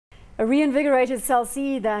A reinvigorated Cell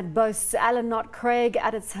C that boasts Alan Knott-Craig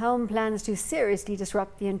at its helm plans to seriously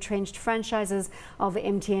disrupt the entrenched franchises of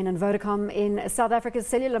MTN and Vodacom in South Africa's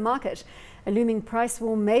cellular market. A looming price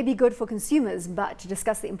war may be good for consumers, but to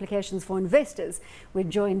discuss the implications for investors, we're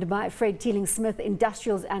joined by Fred Teeling-Smith,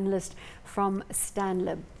 industrials analyst from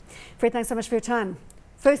Stanlib. Fred, thanks so much for your time.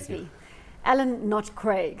 Firstly, Alan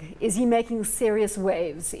Knott-Craig, is he making serious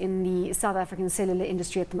waves in the South African cellular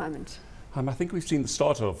industry at the moment? I think we've seen the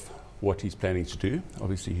start of what he's planning to do.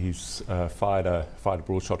 Obviously, he's fired a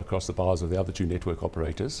broad shot across the bows of the other two network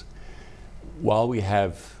operators. While we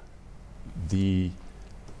have the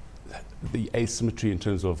asymmetry in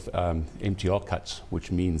terms of MTR cuts, which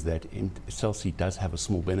means that Cell C does have a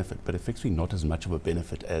small benefit, but effectively not as much of a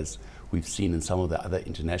benefit as we've seen in some of the other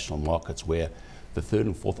international markets where the third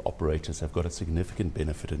and fourth operators have got a significant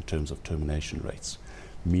benefit in terms of termination rates,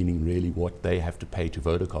 meaning really what they have to pay to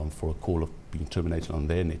Vodacom for a call of being terminated on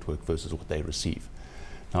their network versus what they receive.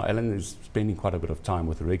 Now, Alan is spending quite a bit of time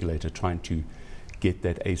with the regulator trying to get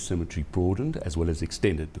that asymmetry broadened as well as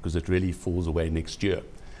extended, because it really falls away next year.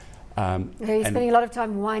 He's spending a lot of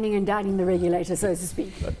time whining and dining the regulator, so to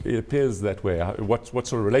speak. It appears that way. What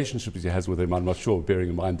sort of relationships he has with him, I'm not sure, bearing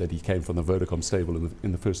in mind that he came from the Vodacom stable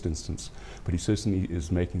in the first instance. But he certainly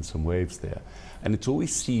is making some waves there. And it's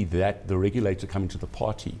always see that the regulator coming to the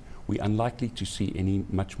party, we're unlikely to see any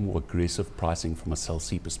much more aggressive pricing from a Cell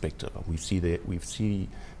C perspective. We see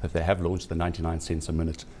that they have launched the 99 cents a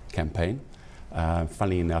minute campaign.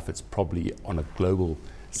 Funnily enough, it's probably on a global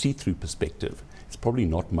see-through perspective. It's probably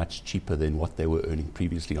not much cheaper than what they were earning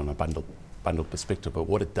previously on a bundle perspective. But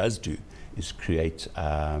what it does do is create,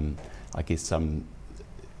 I guess, some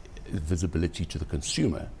visibility to the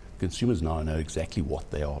consumer. Consumers now know exactly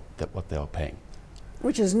what they are paying.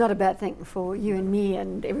 Which is not a bad thing for you and me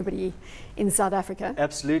and everybody in South Africa.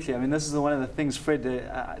 Absolutely. I mean, this is one of the things, Fred,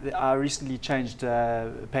 I recently changed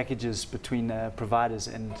packages between providers,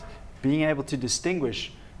 and being able to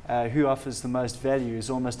distinguish who offers the most value is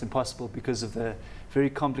almost impossible because of the very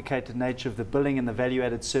complicated nature of the billing and the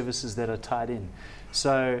value-added services that are tied in.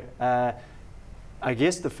 So I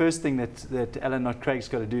guess the first thing that Alan Knott-Craig's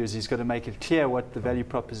got to do is he's got to make it clear what the value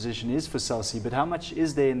proposition is for Cell C, but how much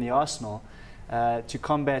is there in the arsenal to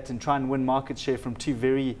combat and try and win market share from two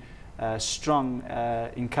very strong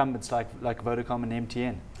incumbents like Vodacom and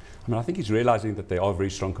MTN? I mean, I think he's realizing that they are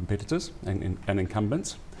very strong competitors and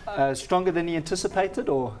incumbents. Stronger than he anticipated,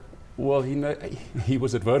 or? Well, he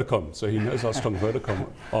was at Vodacom, so he knows how strong Vodacom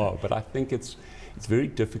are. But I think it's very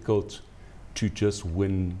difficult to just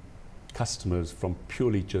win customers from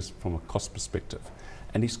purely just from a cost perspective.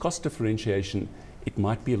 And his cost differentiation, it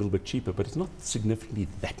might be a little bit cheaper, but it's not significantly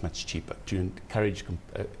that much cheaper to encourage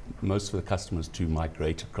most of the customers to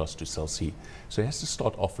migrate across to Cell C. So he has to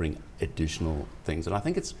start offering additional things. And I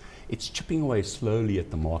think it's chipping away slowly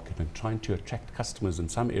at the market and trying to attract customers in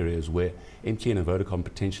some areas where MTN and Vodacom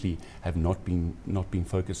potentially have not been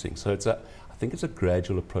focusing. So I think it's a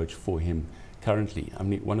gradual approach for him currently. I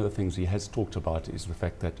mean, one of the things he has talked about is the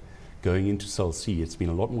fact that going into Cell C, it's been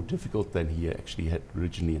a lot more difficult than he actually had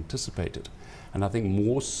originally anticipated. And I think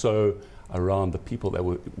more so around the people that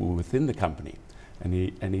were within the company. And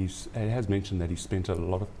he has mentioned that he spent a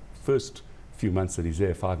lot of first few months that he's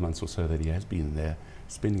there, 5 months or so that he has been there,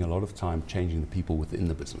 spending a lot of time changing the people within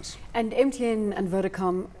the business. And MTN and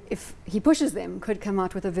Vodacom, if he pushes them, could come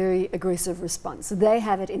out with a very aggressive response. They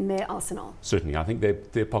have it in their arsenal. Certainly. I think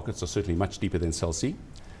their pockets are certainly much deeper than Cell C.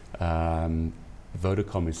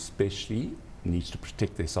 Vodacom especially needs to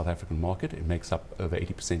protect their South African market. It makes up over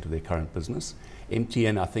 80% of their current business.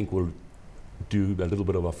 MTN, I think, will do a little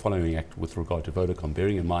bit of a following act with regard to Vodacom,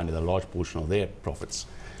 bearing in mind that a large portion of their profits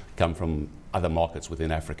come from other markets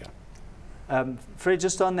within Africa. Fred,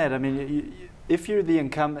 just on that, I mean, if you're the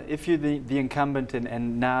incumbent,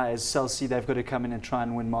 and now as Cell C, they've got to come in and try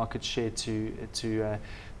and win market share to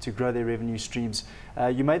grow their revenue streams.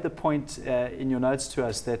 You made the point in your notes to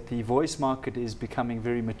us that the voice market is becoming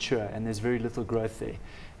very mature and there's very little growth there.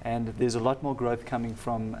 And there's a lot more growth coming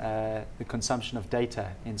from the consumption of data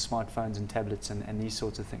in smartphones and tablets and these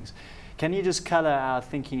sorts of things. Can you just color our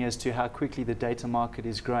thinking as to how quickly the data market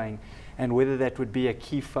is growing and whether that would be a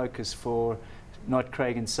key focus for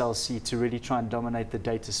Knott-Craig and Cell C to really try and dominate the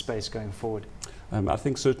data space going forward? I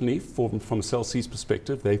think certainly from Cell C's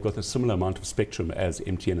perspective, they've got a similar amount of spectrum as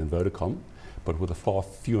MTN and Vodacom, but with a far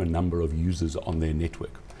fewer number of users on their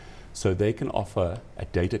network. So they can offer a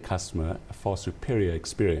data customer a far superior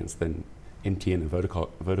experience than MTN and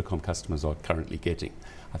Vodacom customers are currently getting.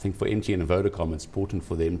 I think for MTN and Vodacom, it's important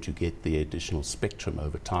for them to get the additional spectrum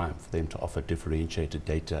over time, for them to offer differentiated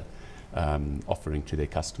data offering to their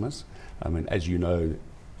customers. I mean, as you know,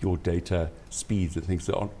 your data speeds and things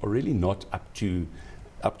that are really not up to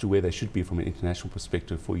where they should be from an international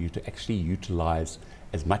perspective for you to actually utilize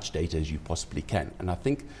as much data as you possibly can. And I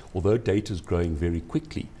think although data is growing very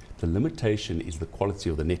quickly, the limitation is the quality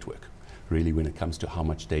of the network, really, when it comes to how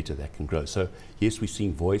much data that can grow. So yes, we're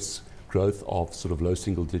seeing voice growth of sort of low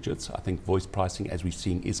single digits. I think voice pricing, as we're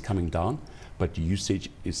seeing, is coming down, but usage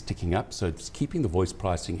is ticking up. So it's keeping the voice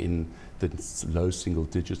pricing in the low single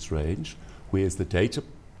digits range, whereas the data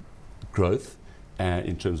growth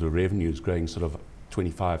in terms of revenue is growing sort of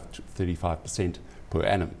 25 to 35% per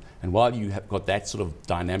annum. And while you have got that sort of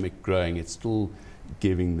dynamic growing, it's still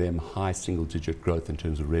giving them high single-digit growth in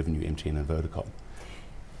terms of revenue, MTN and Vodacom.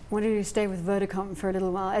 I wanted to stay with Vodacom for a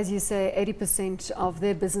little while. As you say, 80% of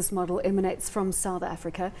their business model emanates from South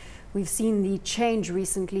Africa. We've seen the change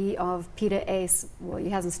recently of Peter Ace. Well, he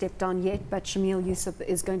hasn't stepped down yet, but Shamil Yusuf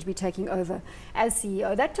is going to be taking over as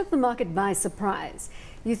CEO. That took the market by surprise.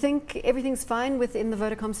 You think everything's fine within the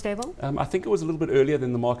Vodacom stable? I think it was a little bit earlier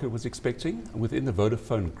than the market was expecting. Within the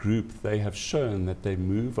Vodafone group, they have shown that they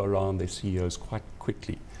move around their CEOs quite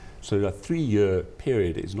quickly. So a 3-year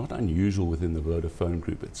period is not unusual within the Vodafone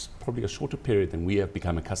group. It's probably a shorter period than we have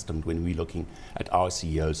become accustomed when we're looking at our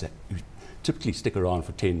CEOs who typically stick around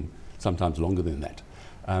for 10, sometimes longer than that.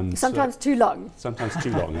 Sometimes too long. Sometimes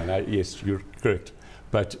too long, and yes, you're correct.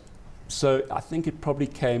 But so I think it probably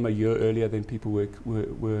came a year earlier than people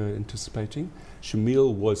were anticipating.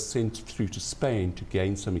 Shamil was sent through to Spain to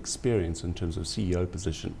gain some experience in terms of CEO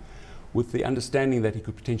position, with the understanding that he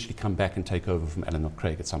could potentially come back and take over from Alan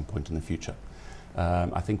Knott-Craig at some point in the future.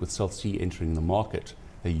 I think with Cell C entering the market,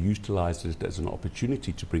 they utilized it as an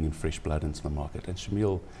opportunity to bring in fresh blood into the market. And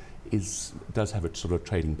Shamil does have a sort of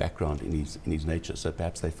trading background in his nature, so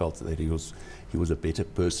perhaps they felt that he was a better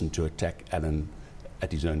person to attack Alan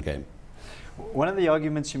at his own game. One of the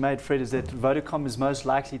arguments you made, Fred, is that Vodacom is most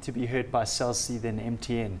likely to be hurt by Cell C than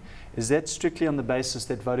MTN. Is that strictly on the basis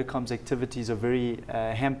that Vodacom's activities are very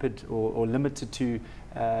hampered or limited to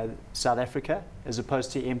South Africa, as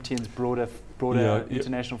opposed to MTN's broader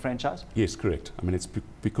international franchise? Yes, correct. I mean, it's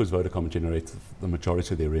because Vodacom generates the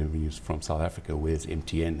majority of their revenues from South Africa, whereas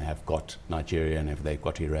MTN have got Nigeria and they've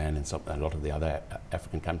got Iran and a lot of the other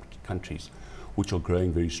African countries, which are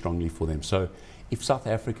growing very strongly for them. So if South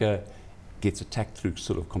Africa gets attacked through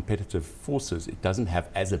sort of competitive forces, it doesn't have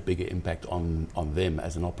as a bigger impact on them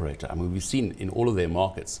as an operator. I mean, we've seen in all of their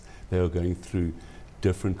markets, they are going through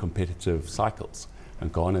different competitive cycles.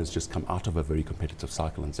 And Ghana has just come out of a very competitive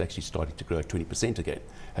cycle and it's actually starting to grow at 20% again,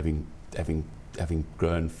 having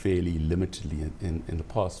grown fairly limitedly in the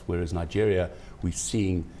past. Whereas Nigeria, we're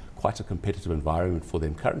seeing quite a competitive environment for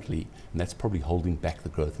them currently, and that's probably holding back the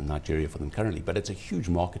growth in Nigeria for them currently. But it's a huge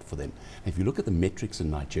market for them. And if you look at the metrics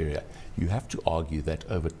in Nigeria, you have to argue that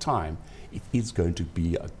over time, it is going to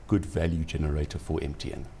be a good value generator for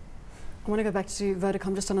MTN. I want to go back to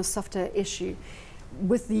Vodacom just on a softer issue.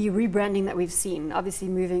 With the rebranding that we've seen, obviously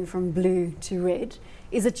moving from blue to red,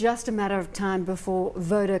 is it just a matter of time before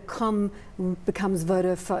Vodacom becomes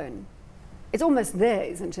Vodafone? It's almost there,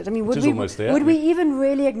 isn't it? I mean, would we even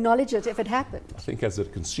really acknowledge it if it happened? I think as a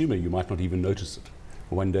consumer, you might not even notice it.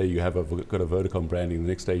 One day you have got a Vodacom branding, the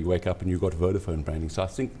next day you wake up and you've got Vodafone branding. So I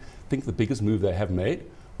think the biggest move they have made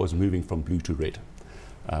was moving from blue to red.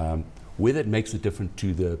 Whether it makes a difference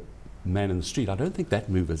to the man in the street, I don't think that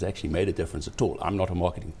move has actually made a difference at all. I'm not a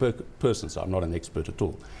marketing person, so I'm not an expert at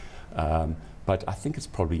all. But I think it's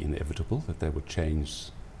probably inevitable that they would change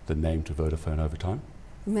the name to Vodafone over time.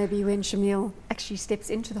 Maybe when Shamil actually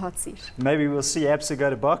steps into the hot seat. Maybe we'll see Absa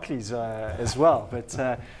go to Barclays as well.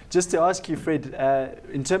 But just to ask you, Fred,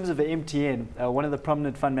 in terms of the MTN, one of the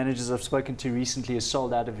prominent fund managers I've spoken to recently has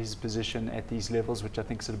sold out of his position at these levels, which I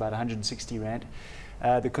think is at about 160 Rand.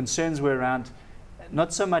 The concerns were around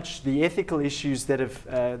not so much the ethical issues that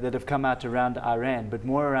have come out around Iran, but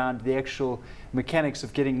more around the actual mechanics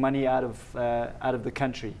of getting money out of the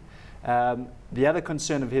country. The other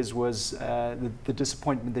concern of his was the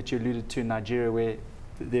disappointment that you alluded to in Nigeria, where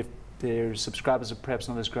their subscribers are perhaps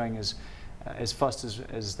not as growing as fast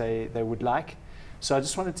as they would like. So I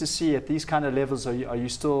just wanted to see, at these kind of levels, are you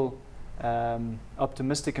still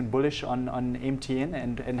optimistic and bullish on MTN,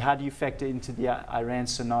 and how do you factor into the Iran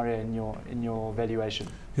scenario in your valuation?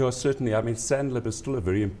 Yeah, certainly. I mean, Sandlib is still a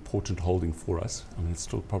very important holding for us. I mean, it's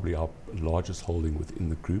still probably our largest holding within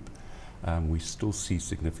the group. We still see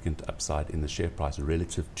significant upside in the share price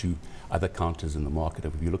relative to other counters in the market.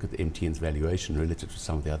 If you look at the MTN's valuation relative to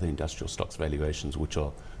some of the other industrial stocks valuations, which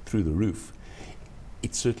are through the roof,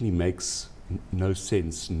 it certainly makes no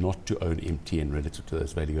sense not to own MTN relative to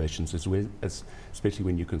those valuations, especially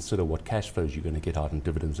when you consider what cash flows you're going to get out in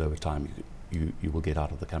dividends over time. you will get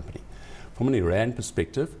out of the company. From an Iran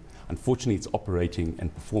perspective, unfortunately, it's operating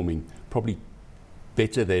and performing probably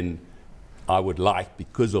better than I would like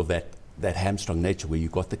because of that hamstrung nature where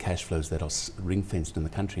you've got the cash flows that are ring-fenced in the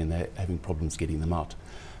country and they're having problems getting them out.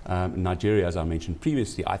 In Nigeria, as I mentioned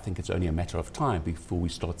previously, I think it's only a matter of time before we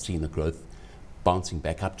start seeing the growth bouncing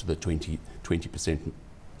back up to the 20%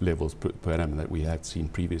 levels per annum that we had seen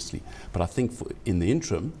previously. But I think in the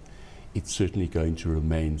interim, it's certainly going to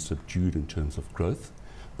remain subdued in terms of growth.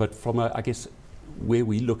 But from, I guess, where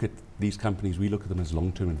we look at these companies, we look at them as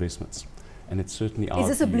long-term investments. And it's certainly our Is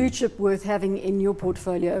this a view. blue chip worth having in your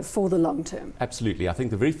portfolio for the long term? Absolutely. I think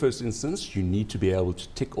the very first instance, you need to be able to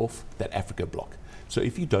tick off that Africa block. So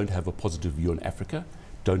if you don't have a positive view on Africa,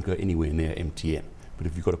 don't go anywhere near MTN. But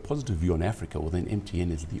if you've got a positive view on Africa, well then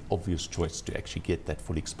MTN is the obvious choice to actually get that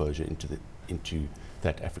full exposure into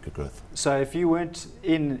that Africa growth. So if you weren't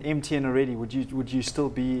in MTN already,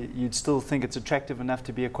 you'd still think it's attractive enough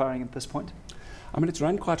to be acquiring at this point? I mean, it's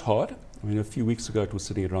run quite hard. I mean, a few weeks ago it was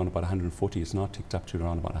sitting at around about 140. It's now ticked up to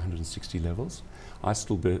around about 160 levels. I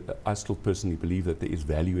still personally believe that there is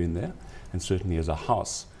value in there, and certainly as a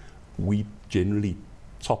house, we generally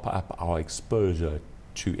top up our exposure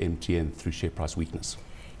to MTN through share price weakness.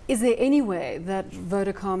 Is there any way that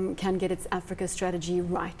Vodacom can get its Africa strategy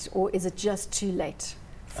right, or is it just too late?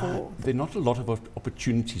 There are not a lot of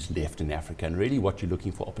opportunities left in Africa, and really what you're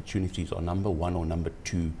looking for opportunities are number one or number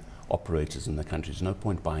two operators in the country. There's no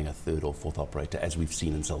point buying a third or fourth operator, as we've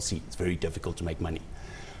seen in Cell C. It's very difficult to make money.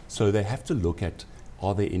 So they have to look at,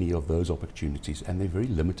 are there any of those opportunities? And there are a very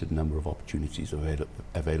limited number of opportunities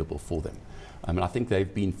available for them. And I think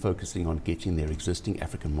they've been focusing on getting their existing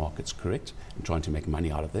African markets correct and trying to make money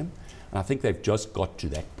out of them. And I think they've just got to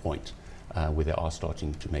that point where they are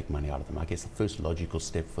starting to make money out of them. I guess the first logical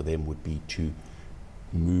step for them would be to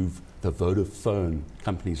move the Vodafone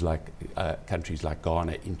countries like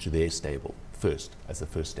Ghana into their stable first, as the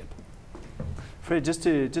first step. Fred, just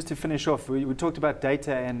to finish off, we talked about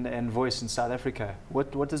data and voice in South Africa.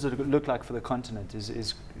 What does it look like for the continent?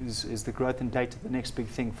 Is the growth in data the next big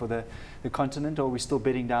thing for the continent, or are we still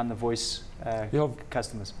bedding down the voice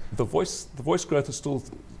customers? The voice growth is still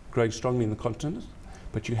growing strongly in the continent,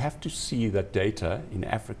 but you have to see that data in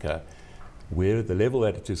Africa, where the level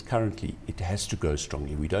that it is currently, it has to grow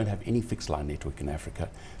strongly. We don't have any fixed line network in Africa.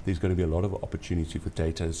 There's going to be a lot of opportunity for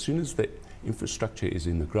data. As soon as the infrastructure is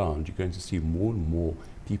in the ground, you're going to see more and more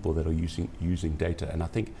people that are using data. And I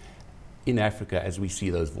think in Africa, as we see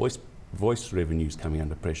those voice revenues coming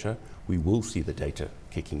under pressure, we will see the data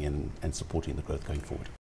kicking in and supporting the growth going forward.